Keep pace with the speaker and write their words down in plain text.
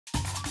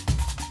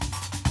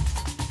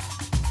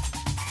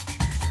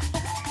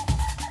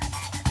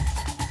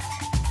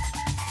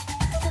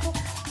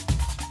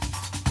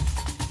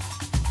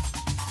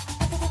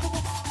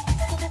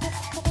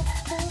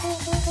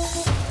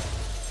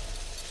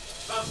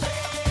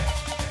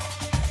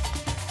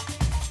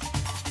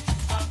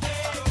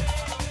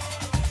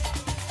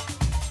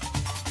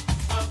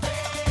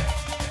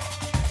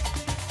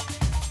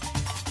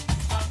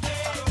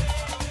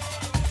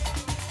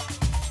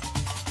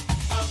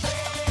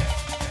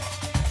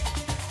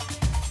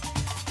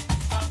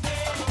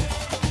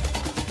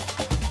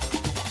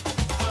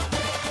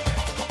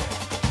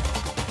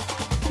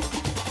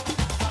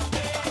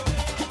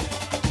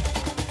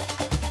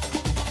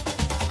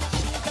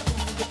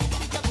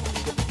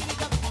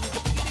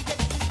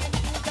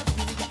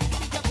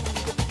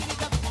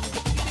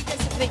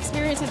The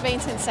experience has been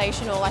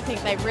sensational. I think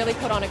they've really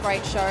put on a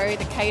great show.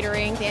 The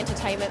catering, the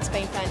entertainment's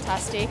been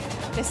fantastic.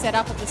 The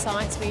setup of the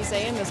Science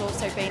Museum has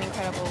also been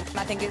incredible.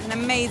 I think it's an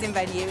amazing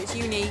venue, it's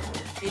unique.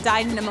 You're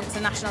dining amongst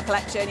the national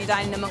collection, you're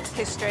dining amongst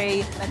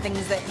history and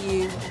things that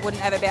you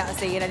wouldn't ever be able to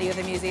see in any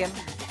other museum.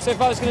 So if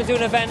I was going to do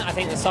an event, I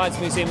think the Science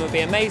Museum would be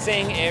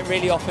amazing. It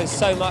really offers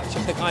so much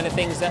of the kind of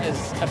things that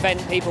as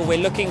event people we're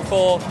looking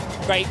for.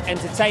 Great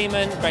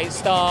entertainment, great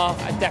staff.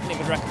 I definitely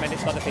would recommend it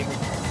to other people.